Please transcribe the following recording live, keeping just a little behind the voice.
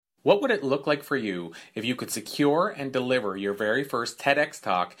What would it look like for you if you could secure and deliver your very first TEDx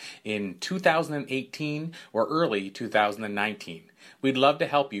talk in 2018 or early 2019? We'd love to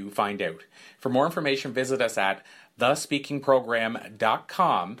help you find out. For more information, visit us at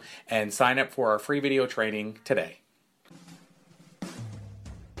thespeakingprogram.com and sign up for our free video training today.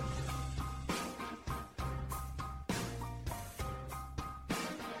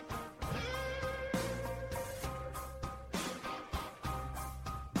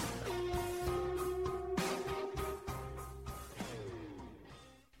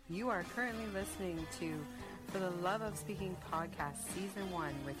 You are currently listening to For the Love of Speaking podcast, Season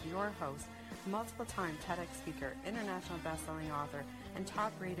 1, with your host, multiple-time TEDx speaker, international best-selling author, and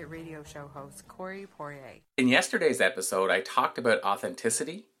top-rated radio show host, Corey Poirier. In yesterday's episode, I talked about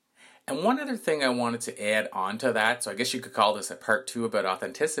authenticity. And one other thing I wanted to add on to that, so I guess you could call this a part 2 about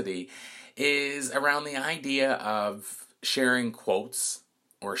authenticity, is around the idea of sharing quotes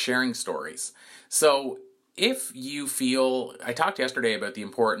or sharing stories. So if you feel, I talked yesterday about the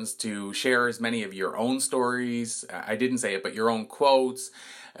importance to share as many of your own stories, I didn't say it, but your own quotes.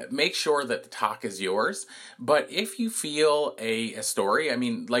 Make sure that the talk is yours. But if you feel a story, I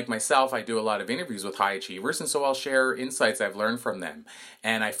mean, like myself, I do a lot of interviews with high achievers, and so I'll share insights I've learned from them.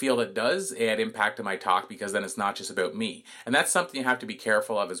 And I feel it does add impact to my talk because then it's not just about me. And that's something you have to be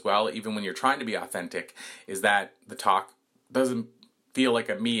careful of as well, even when you're trying to be authentic, is that the talk doesn't feel like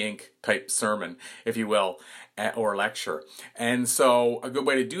a me Inc. type sermon, if you will, or lecture. And so a good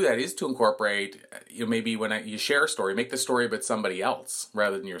way to do that is to incorporate, maybe when you share a story, make the story about somebody else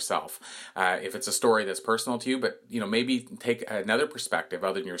rather than yourself. If it's a story that's personal to you, but maybe take another perspective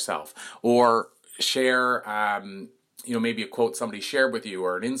other than yourself, or share maybe a quote somebody shared with you,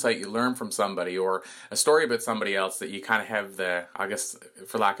 or an insight you learned from somebody, or a story about somebody else that you kind of have the, I guess,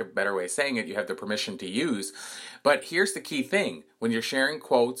 for lack of a better way of saying it, you have the permission to use. But here's the key thing. When you're sharing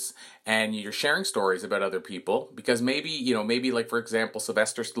quotes and you're sharing stories about other people, because maybe like, for example,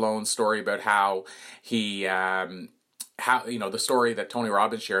 Sylvester Stallone's story about how he, the story that Tony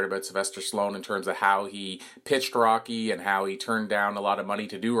Robbins shared about Sylvester Stallone in terms of how he pitched Rocky and how he turned down a lot of money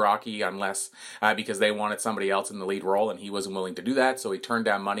to do Rocky because they wanted somebody else in the lead role and he wasn't willing to do that. So he turned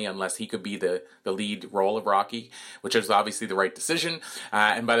down money unless he could be the lead role of Rocky, which is obviously the right decision.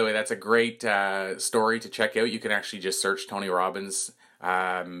 And by the way, that's a great story to check out. You can actually just search Tony Robbins,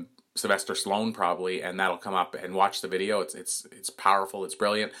 Sylvester Stallone probably, and that'll come up, and watch the video. It's powerful, it's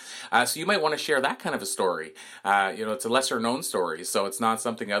brilliant. So you might want to share that kind of a story. It's a lesser known story, so it's not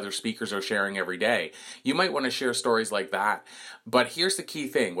something other speakers are sharing every day. You might want to share stories like that. But here's the key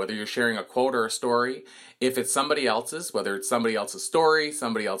thing, whether you're sharing a quote or a story, if it's somebody else's, whether it's somebody else's story,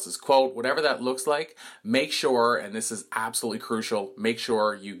 somebody else's quote, whatever that looks like, make sure, and this is absolutely crucial, make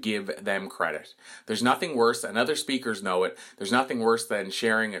sure you give them credit. There's nothing worse, and other speakers know it, there's nothing worse than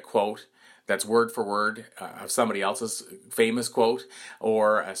sharing a quote that's word for word of somebody else's famous quote,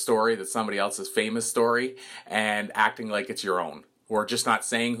 or a story that's somebody else's famous story, and acting like it's your own, or just not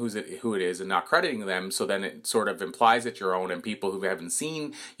saying who it is and not crediting them, so then it sort of implies it's your own, and people who haven't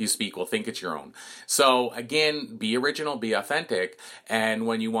seen you speak will think it's your own. So again, be original, be authentic, and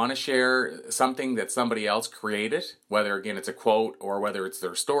when you want to share something that somebody else created, whether again it's a quote or whether it's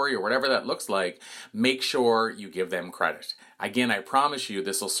their story or whatever that looks like, make sure you give them credit. Again, I promise you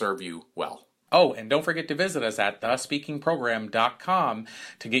this will serve you well. Oh, and don't forget to visit us at thespeakingprogram.com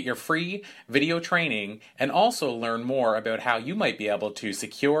to get your free video training and also learn more about how you might be able to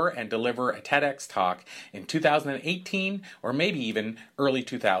secure and deliver a TEDx talk in 2018 or maybe even early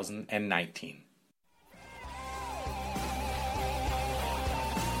 2019.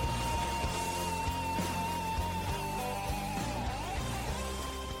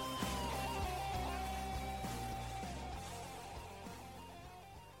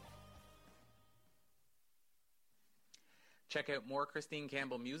 Check out more Christine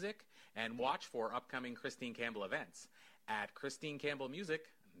Campbell music and watch for upcoming Christine Campbell events at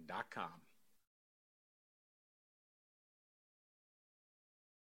christinecampbellmusic.com.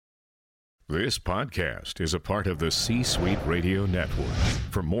 This podcast is a part of the C-Suite Radio Network.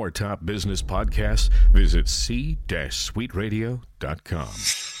 For more top business podcasts, visit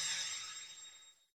c-suiteradio.com.